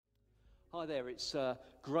Hi there, it's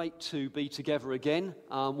great to be together again,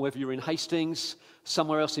 whether you're in Hastings,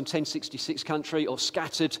 somewhere else in 1066 country, or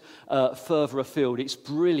scattered further afield. It's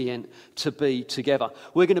brilliant to be together.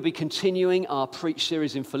 We're going to be continuing our preach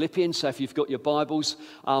series in Philippians, so if you've got your Bibles,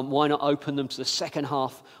 why not open them to the second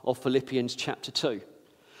half of Philippians chapter 2.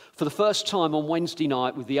 For the first time on Wednesday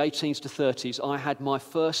night with the 18s to 30s, I had my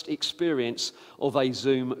first experience of a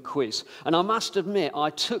Zoom quiz. And I must admit,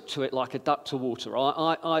 I took to it like a duck to water.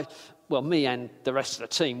 Well, me and the rest of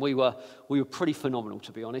the team, we were pretty phenomenal,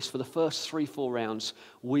 to be honest. For the first 3-4 rounds,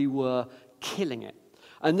 we were killing it.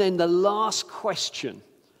 And then the last question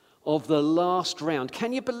of the last round,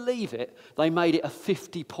 can you believe it? They made it a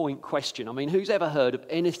 50-point question. I mean, who's ever heard of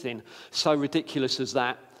anything so ridiculous as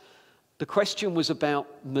that? The question was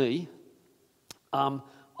about me.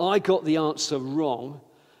 I got the answer wrong.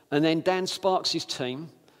 And then Dan Sparks' team,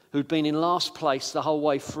 who'd been in last place the whole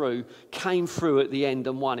way through, came through at the end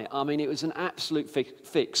and won it. I mean, it was an absolute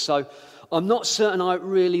fix. So I'm not certain I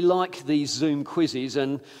really like these Zoom quizzes,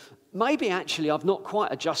 and maybe actually I've not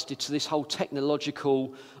quite adjusted to this whole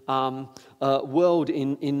technological world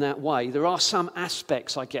in that way. There are some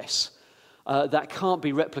aspects, I guess, that can't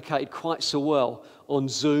be replicated quite so well on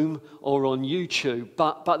Zoom or on YouTube,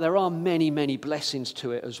 but there are many, many blessings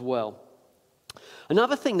to it as well.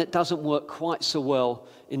 Another thing that doesn't work quite so well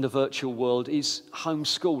in the virtual world is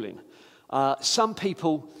homeschooling. Some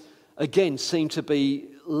people, again, seem to be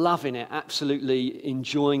loving it, absolutely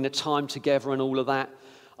enjoying the time together and all of that.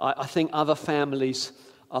 I think other families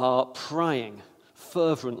are praying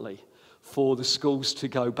fervently for the schools to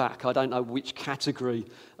go back. I don't know which category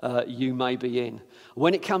you may be in.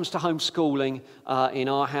 When it comes to homeschooling in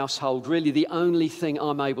our household, really the only thing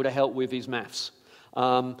I'm able to help with is maths.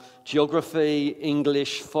 Geography,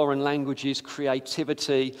 English, foreign languages,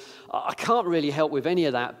 creativity. I can't really help with any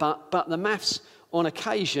of that, but the maths, on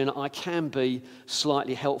occasion, I can be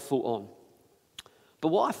slightly helpful on. But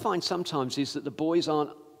what I find sometimes is that the boys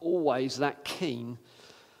aren't always that keen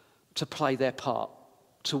to play their part,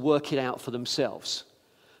 to work it out for themselves.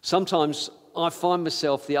 Sometimes I find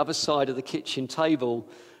myself the other side of the kitchen table,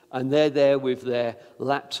 and they're there with their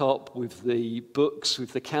laptop, with the books,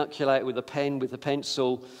 with the calculator, with the pen, with the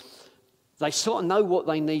pencil. They sort of know what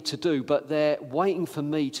they need to do, but they're waiting for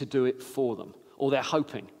me to do it for them, or they're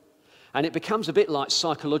hoping. And it becomes a bit like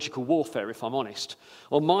psychological warfare, if I'm honest.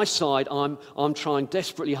 On my side, I'm trying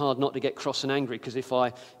desperately hard not to get cross and angry, because if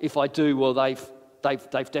I do, well,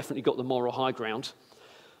 they've definitely got the moral high ground.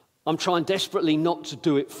 I'm trying desperately not to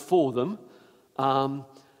do it for them.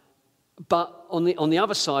 But on the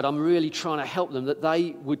other side, I'm really trying to help them that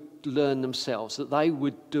they would learn themselves, that they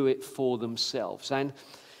would do it for themselves. And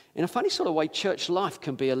in a funny sort of way, church life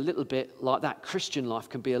can be a little bit like that. Christian life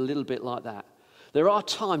can be a little bit like that. There are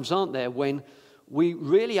times, aren't there, when we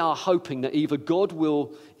really are hoping that either God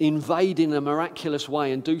will invade in a miraculous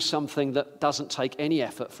way and do something that doesn't take any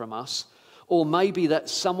effort from us, or maybe that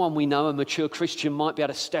someone we know, a mature Christian, might be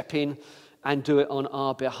able to step in and do it on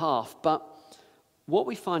our behalf. But what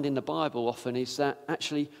we find in the Bible often is that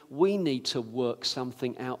actually we need to work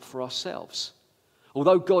something out for ourselves.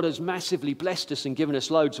 Although God has massively blessed us and given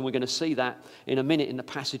us loads, and we're going to see that in a minute in the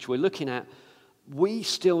passage we're looking at, we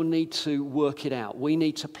still need to work it out. We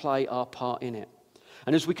need to play our part in it.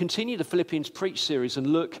 And as we continue the Philippians Preach series and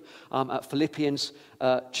look at Philippians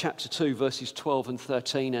chapter 2, verses 12 and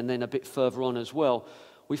 13, and then a bit further on as well,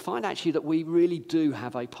 we find actually that we really do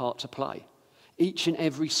have a part to play. Each and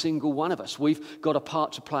every single one of us. We've got a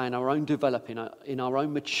part to play in our own developing, in our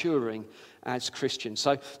own maturing as Christians.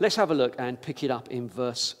 So let's have a look and pick it up in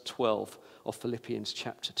verse 12 of Philippians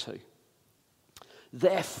chapter 2.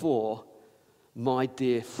 Therefore, my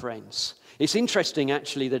dear friends. It's interesting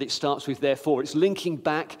actually that it starts with therefore. It's linking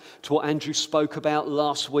back to what Andrew spoke about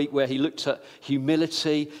last week, where he looked at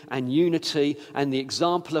humility and unity and the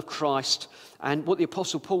example of Christ. And what the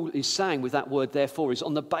Apostle Paul is saying with that word therefore is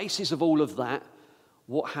on the basis of all of that,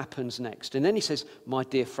 what happens next? And then he says, my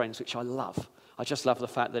dear friends, which I love. I just love the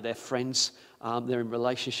fact that they're friends, they're in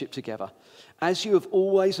relationship together. As you have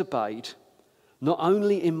always obeyed, not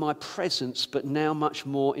only in my presence, but now much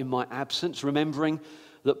more in my absence, remembering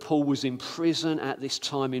that Paul was in prison at this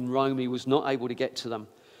time in Rome. He was not able to get to them.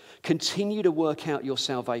 Continue to work out your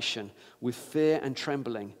salvation with fear and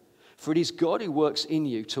trembling, for it is God who works in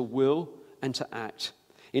you to will and to act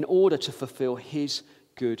in order to fulfill his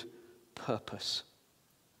good purpose.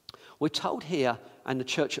 We're told here, and the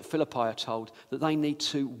church at Philippi are told, that they need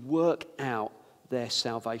to work out their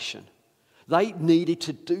salvation. They needed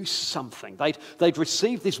to do something. They'd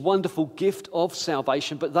received this wonderful gift of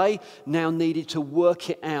salvation, but they now needed to work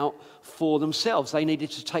it out for themselves. They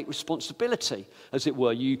needed to take responsibility, as it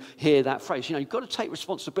were. You hear that phrase, you've got to take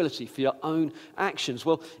responsibility for your own actions.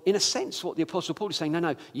 Well, in a sense, what the Apostle Paul is saying,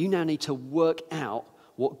 no, you now need to work out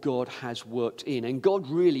what God has worked in. And God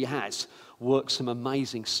really has worked some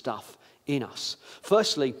amazing stuff in us.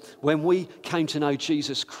 Firstly, when we came to know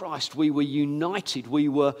Jesus Christ, we were united, we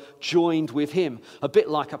were joined with him, a bit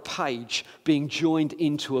like a page being joined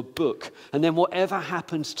into a book. And then whatever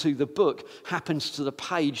happens to the book happens to the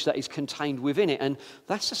page that is contained within it. And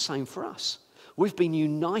that's the same for us. We've been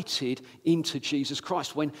united into Jesus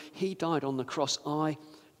Christ. When he died on the cross, I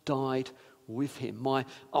died with him. My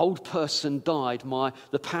old person died.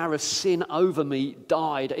 The power of sin over me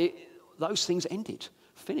died. Those things ended.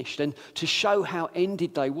 Finished. And to show how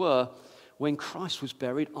ended they were, when Christ was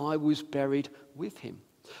buried, I was buried with him.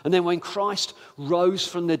 And then when Christ rose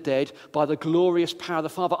from the dead by the glorious power of the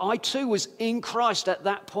Father, I too was in Christ at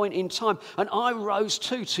that point in time. And I rose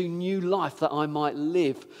too to new life that I might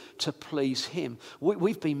live to please him.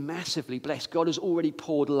 We've been massively blessed. God has already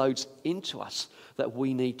poured loads into us that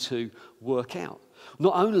we need to work out.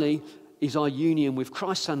 Not only is our union with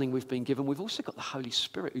Christ something we've been given, we've also got the Holy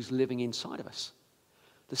Spirit who's living inside of us.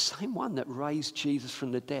 The same one that raised Jesus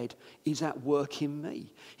from the dead is at work in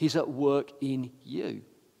me. He's at work in you.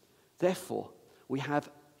 Therefore, we have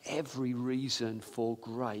every reason for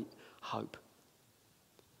great hope.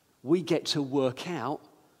 We get to work out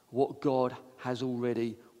what God has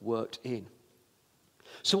already worked in.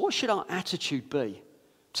 So what should our attitude be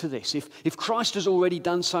to this? If Christ has already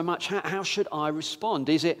done so much, how should I respond?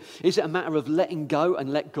 Is it a matter of letting go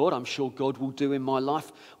and let God? I'm sure God will do in my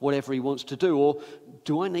life whatever he wants to do. Or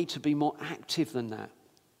do I need to be more active than that?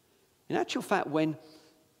 In actual fact, when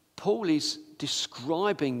Paul is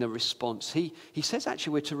describing the response, he says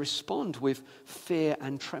actually we're to respond with fear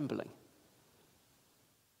and trembling.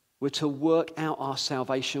 We're to work out our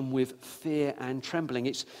salvation with fear and trembling.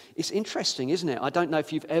 It's interesting, isn't it? I don't know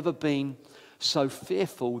if you've ever been so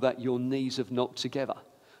fearful that your knees have knocked together,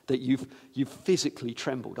 that you've physically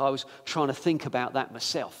trembled. I was trying to think about that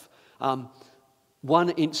myself. One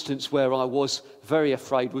instance where I was very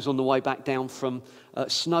afraid was on the way back down from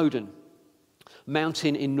Snowdon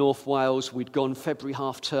Mountain in North Wales. We'd gone February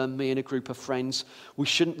half term, me and a group of friends. We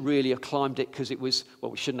shouldn't really have climbed it because we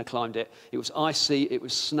shouldn't have climbed it. It was icy, it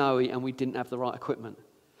was snowy, and we didn't have the right equipment.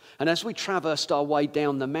 And as we traversed our way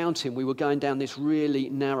down the mountain, we were going down this really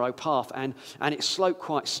narrow path, and it sloped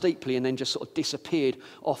quite steeply and then just sort of disappeared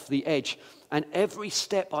off the edge. And every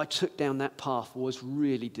step I took down that path was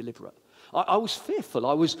really deliberate. I was fearful.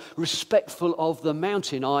 I was respectful of the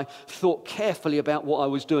mountain. I thought carefully about what I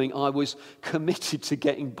was doing. I was committed to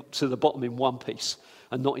getting to the bottom in one piece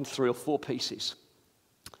and not in 3 or 4 pieces.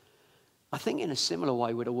 I think in a similar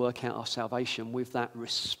way we're to work out our salvation with that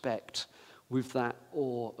respect, with that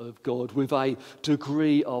awe of God, with a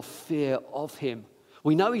degree of fear of him.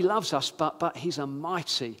 We know he loves us, but he's a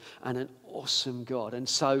mighty and an awesome God. And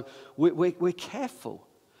so we're careful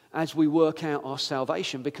as we work out our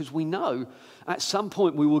salvation, because we know at some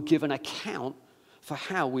point we will give an account for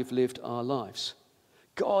how we've lived our lives.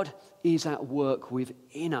 God is at work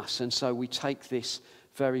within us, and so we take this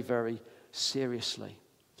very, very seriously.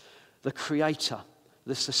 The Creator,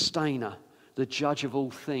 the Sustainer, the Judge of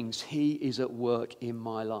all things, he is at work in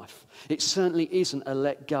my life. It certainly isn't a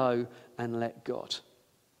let go and let God.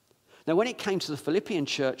 Now, when it came to the Philippian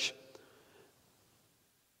church,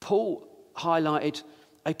 Paul highlighted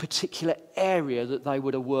a particular area that they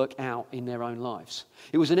were to work out in their own lives.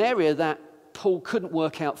 It was an area that Paul couldn't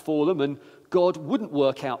work out for them, and God wouldn't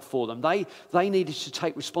work out for them. They needed to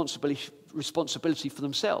take responsibility for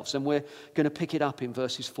themselves, and we're going to pick it up in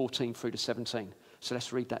verses 14 through to 17. So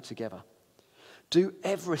let's read that together. Do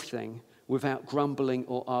everything without grumbling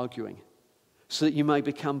or arguing, so that you may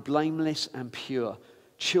become blameless and pure,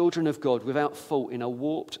 children of God without fault in a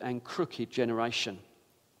warped and crooked generation.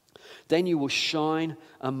 Then you will shine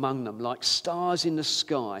among them like stars in the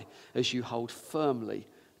sky as you hold firmly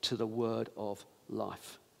to the word of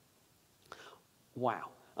life. Wow.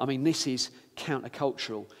 I mean, this is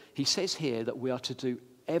countercultural. He says here that we are to do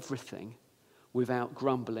everything without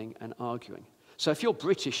grumbling and arguing. So if you're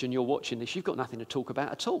British and you're watching this, you've got nothing to talk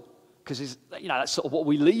about at all. Because that's sort of what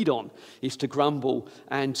we lead on, is to grumble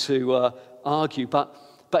and to argue. But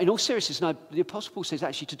in all seriousness, no, the Apostle Paul says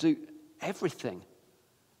actually to do everything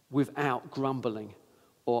without grumbling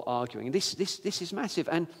or arguing. This is massive.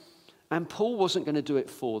 And Paul wasn't going to do it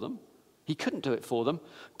for them. He couldn't do it for them.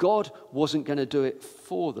 God wasn't going to do it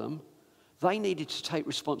for them. They needed to take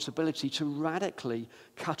responsibility to radically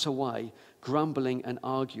cut away grumbling and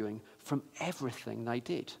arguing from everything they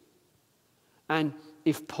did. And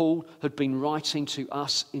if Paul had been writing to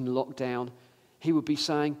us in lockdown, he would be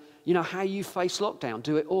saying, you know, how you face lockdown,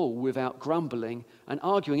 do it all without grumbling and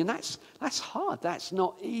arguing. And that's hard. That's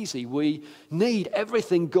not easy. We need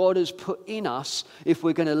everything God has put in us if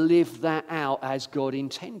we're going to live that out as God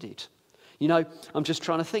intended. You know, I'm just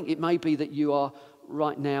trying to think. It may be that you are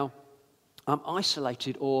right now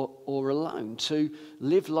isolated or alone. To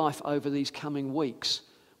live life over these coming weeks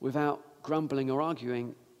without grumbling or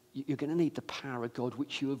arguing, you're going to need the power of God,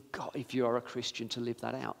 which you have got if you are a Christian, to live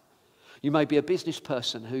that out. You may be a business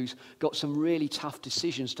person who's got some really tough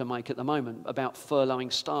decisions to make at the moment about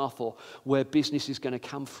furloughing staff or where business is going to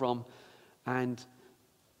come from. And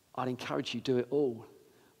I'd encourage you to do it all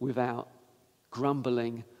without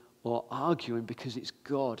grumbling or arguing, because it's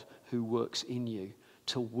God who works in you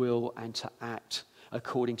to will and to act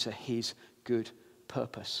according to his good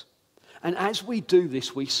purpose. And as we do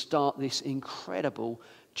this, we start this incredible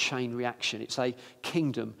chain reaction. It's a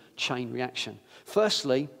kingdom chain reaction.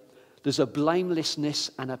 Firstly, there's a blamelessness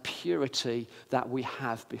and a purity that we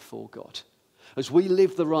have before God. As we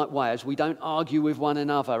live the right way, as we don't argue with one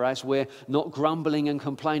another, as we're not grumbling and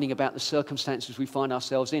complaining about the circumstances we find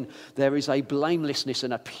ourselves in, there is a blamelessness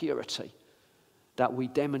and a purity that we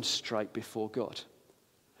demonstrate before God.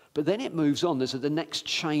 But then it moves on. There's the next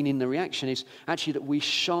chain in the reaction is actually that we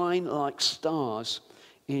shine like stars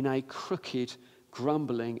in a crooked,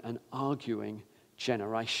 grumbling and arguing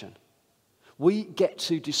generation. We get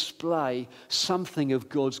to display something of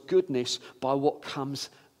God's goodness by what comes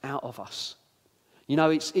out of us. You know,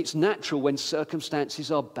 it's natural when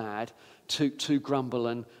circumstances are bad to grumble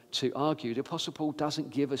and to argue. The Apostle Paul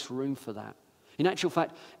doesn't give us room for that. In actual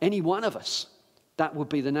fact, any one of us, that would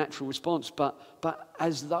be the natural response. But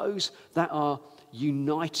as those that are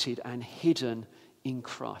united and hidden in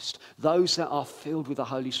Christ, those that are filled with the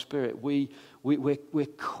Holy Spirit, we're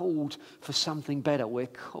called for something better. We're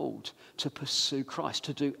called to pursue Christ,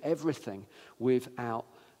 to do everything without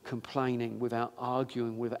complaining, without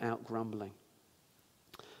arguing, without grumbling.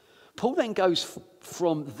 Paul then goes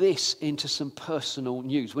from this into some personal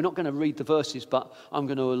news. We're not going to read the verses, but I'm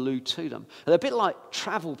going to allude to them. They're a bit like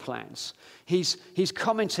travel plans. He's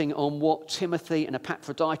commenting on what Timothy and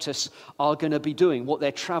Epaphroditus are going to be doing, what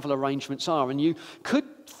their travel arrangements are. And you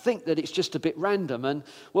could think that it's just a bit random. And,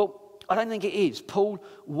 well, I don't think it is. Paul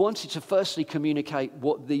wanted to firstly communicate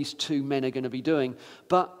what these two men are going to be doing.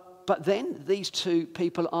 But then these two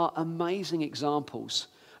people are amazing examples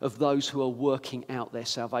of those who are working out their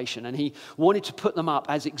salvation. And he wanted to put them up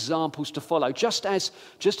as examples to follow, just as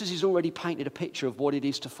he's already painted a picture of what it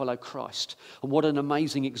is to follow Christ. And what an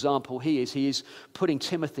amazing example he is. He is putting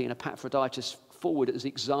Timothy and Epaphroditus forward as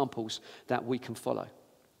examples that we can follow.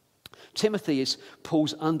 Timothy is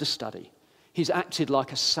Paul's understudy. He's acted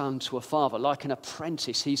like a son to a father, like an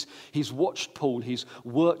apprentice. He's watched Paul, he's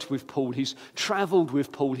worked with Paul, he's traveled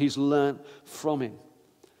with Paul, he's learnt from him.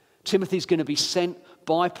 Timothy's going to be sent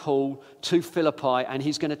by Paul to Philippi, and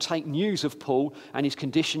he's going to take news of Paul and his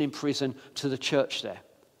condition in prison to the church there.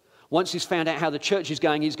 Once he's found out how the church is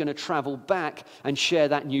going, he's going to travel back and share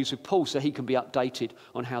that news with Paul so he can be updated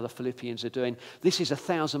on how the Philippians are doing. This is a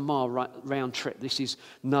 1,000-mile round trip. This is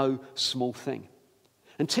no small thing.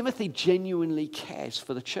 And Timothy genuinely cares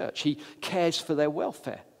for the church. He cares for their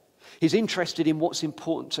welfare. He's interested in what's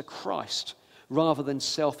important to Christ rather than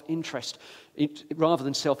self-interest.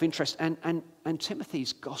 And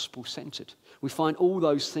Timothy's gospel-centered. We find all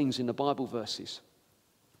those things in the Bible verses.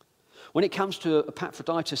 When it comes to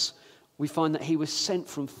Epaphroditus, we find that he was sent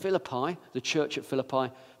from Philippi, the church at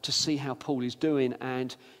Philippi, to see how Paul is doing,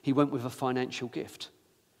 and he went with a financial gift.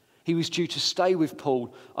 He was due to stay with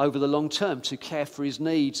Paul over the long term to care for his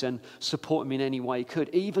needs and support him in any way he could,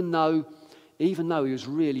 even though he was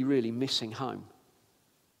really, really missing home.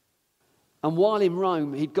 And while in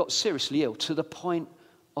Rome, he'd got seriously ill to the point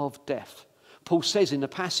of death. Paul says in the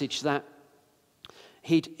passage that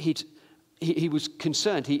he was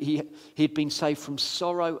concerned. He'd been saved from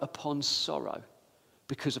sorrow upon sorrow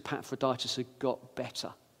because Epaphroditus had got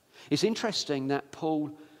better. It's interesting that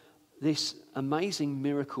Paul, this amazing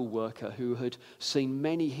miracle worker who had seen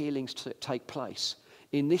many healings take place,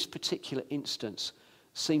 in this particular instance,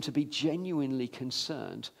 seemed to be genuinely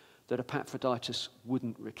concerned that Epaphroditus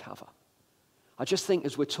wouldn't recover. I just think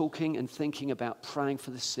as we're talking and thinking about praying for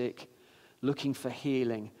the sick, looking for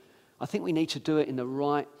healing, I think we need to do it in the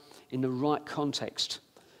right context,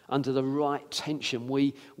 under the right tension.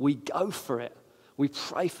 We go for it. We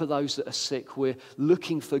pray for those that are sick. We're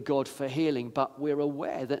looking for God for healing, but we're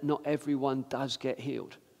aware that not everyone does get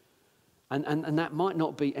healed. And that might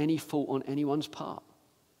not be any fault on anyone's part.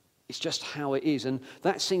 It's just how it is. And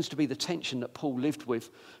that seems to be the tension that Paul lived with,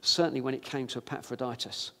 certainly when it came to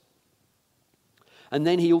Epaphroditus. And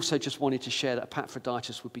then he also just wanted to share that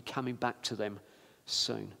Epaphroditus would be coming back to them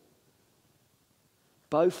soon.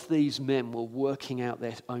 Both these men were working out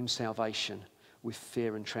their own salvation with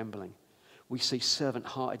fear and trembling. We see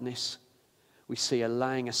servant-heartedness. We see a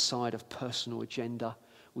laying aside of personal agenda.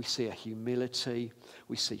 We see a humility.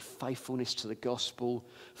 We see faithfulness to the gospel,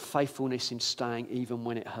 faithfulness in staying even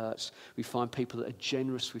when it hurts. We find people that are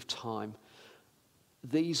generous with time.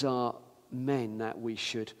 These are men that we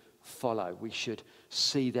should follow. We should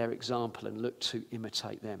see their example and look to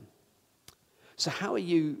imitate them. So how are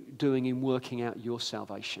you doing in working out your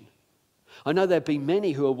salvation? I know there'll be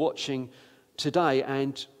many who are watching today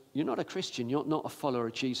and you're not a Christian, you're not a follower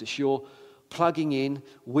of Jesus. You're plugging in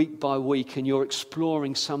week by week and you're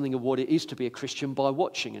exploring something of what it is to be a Christian by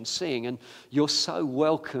watching and seeing, and you're so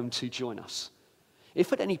welcome to join us.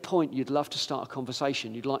 If at any point you'd love to start a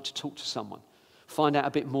conversation, you'd like to talk to someone, find out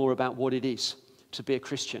a bit more about what it is to be a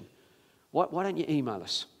Christian, why don't you email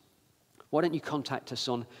us? Why don't you contact us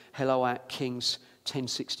on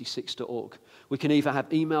hello@kings1066.org? We can either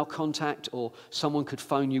have email contact or someone could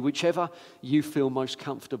phone you, whichever you feel most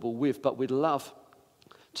comfortable with, but we'd love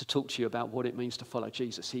to talk to you about what it means to follow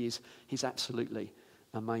Jesus. He's absolutely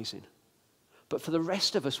amazing. But for the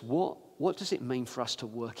rest of us, what does it mean for us to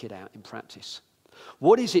work it out in practice?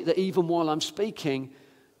 What is it that even while I'm speaking,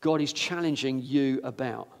 God is challenging you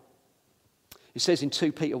about? It says in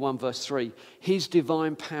 2 Peter 1 verse 3, His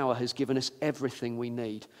divine power has given us everything we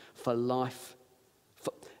need for life,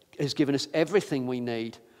 has given us everything we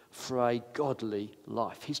need for a godly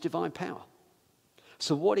life. His divine power.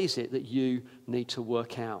 So what is it that you need to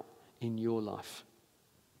work out in your life?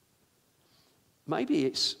 Maybe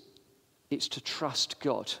it's to trust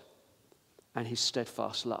God and His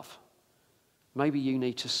steadfast love. Maybe you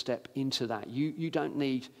need to step into that. You don't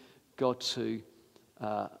need God to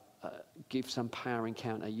give some power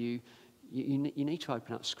encounter. You need to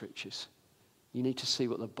open up scriptures. You need to see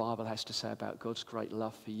what the Bible has to say about God's great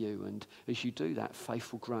love for you. And as you do that,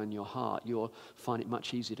 faith will grow in your heart. You'll find it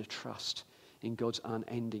much easier to trust in God's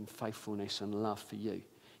unending faithfulness and love for you,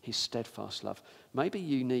 His steadfast love. Maybe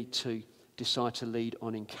you need to decide to lead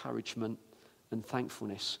on encouragement and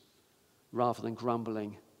thankfulness rather than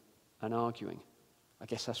grumbling and arguing. I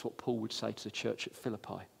guess that's what Paul would say to the church at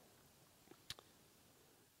Philippi.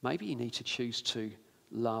 Maybe you need to choose to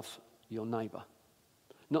love your neighbour.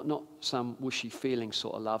 Not some wishy-feeling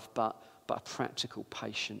sort of love, but a practical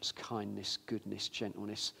patience, kindness, goodness,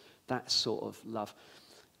 gentleness, that sort of love.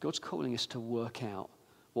 God's calling us to work out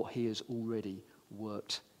what He has already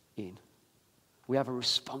worked in. We have a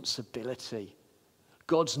responsibility.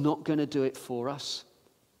 God's not going to do it for us.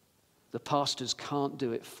 The pastors can't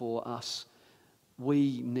do it for us.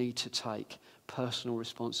 We need to take personal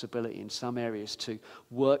responsibility in some areas to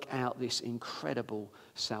work out this incredible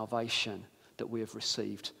salvation that we have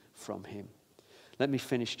received from Him. Let me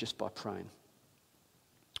finish just by praying.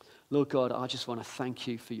 Lord God, I just want to thank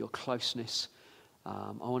You for Your closeness.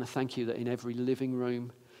 I want to thank You that in every living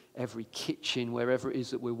room, every kitchen, wherever it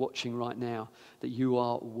is that we're watching right now, that You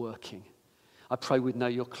are working. I pray we'd know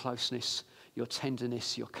Your closeness, Your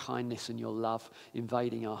tenderness, Your kindness and Your love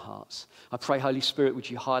invading our hearts. I pray, Holy Spirit, would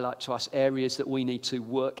You highlight to us areas that we need to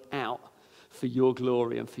work out for Your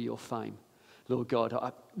glory and for Your fame. Lord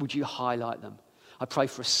God, would You highlight them? I pray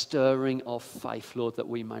for a stirring of faith, Lord, that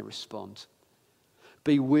we may respond.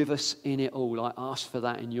 Be with us in it all. I ask for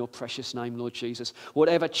that in Your precious name, Lord Jesus.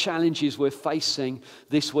 Whatever challenges we're facing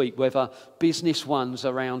this week, whether business ones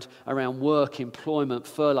around work, employment,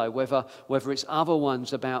 furlough, whether it's other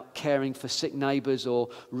ones about caring for sick neighbours or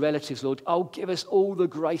relatives, Lord, give us all the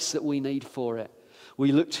grace that we need for it.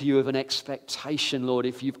 We look to You with an expectation, Lord,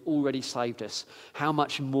 if You've already saved us. How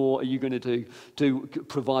much more are You going to do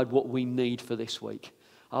provide what we need for this week?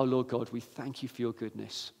 Oh, Lord God, we thank You for Your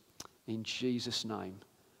goodness. In Jesus' name,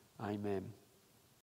 amen.